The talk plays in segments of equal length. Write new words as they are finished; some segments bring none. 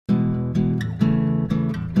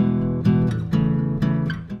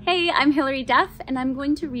I'm Hilary Duff, and I'm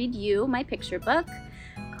going to read you my picture book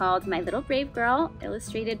called My Little Brave Girl,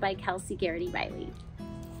 illustrated by Kelsey Garrity Riley.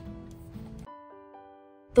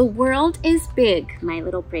 The world is big, my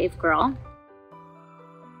little brave girl.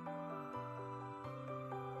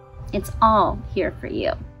 It's all here for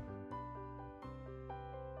you.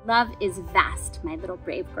 Love is vast, my little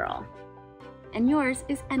brave girl, and yours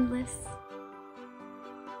is endless.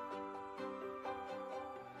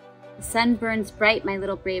 The sun burns bright, my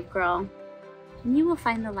little brave girl, and you will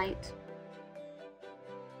find the light.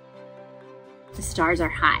 The stars are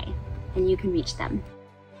high, and you can reach them.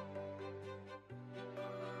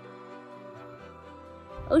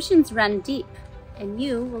 Oceans run deep, and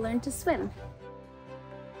you will learn to swim.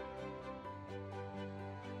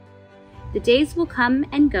 The days will come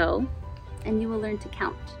and go, and you will learn to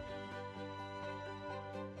count.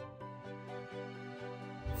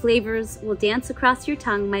 Flavors will dance across your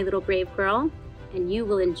tongue, my little brave girl, and you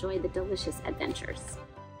will enjoy the delicious adventures.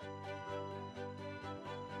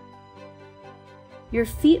 Your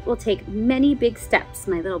feet will take many big steps,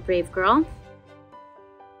 my little brave girl.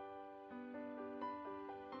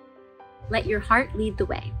 Let your heart lead the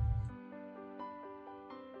way.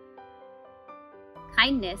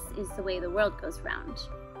 Kindness is the way the world goes round.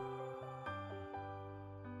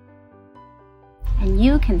 And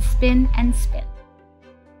you can spin and spin.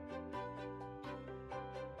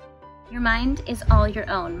 Your mind is all your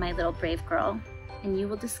own, my little brave girl, and you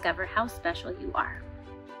will discover how special you are.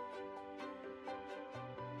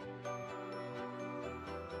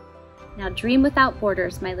 Now dream without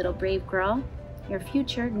borders, my little brave girl. Your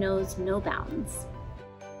future knows no bounds.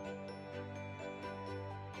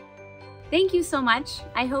 Thank you so much.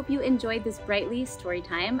 I hope you enjoyed this brightly story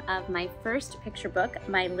time of my first picture book,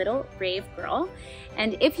 My Little Brave Girl.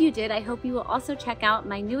 And if you did, I hope you will also check out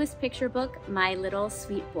my newest picture book, My Little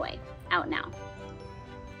Sweet Boy, out now.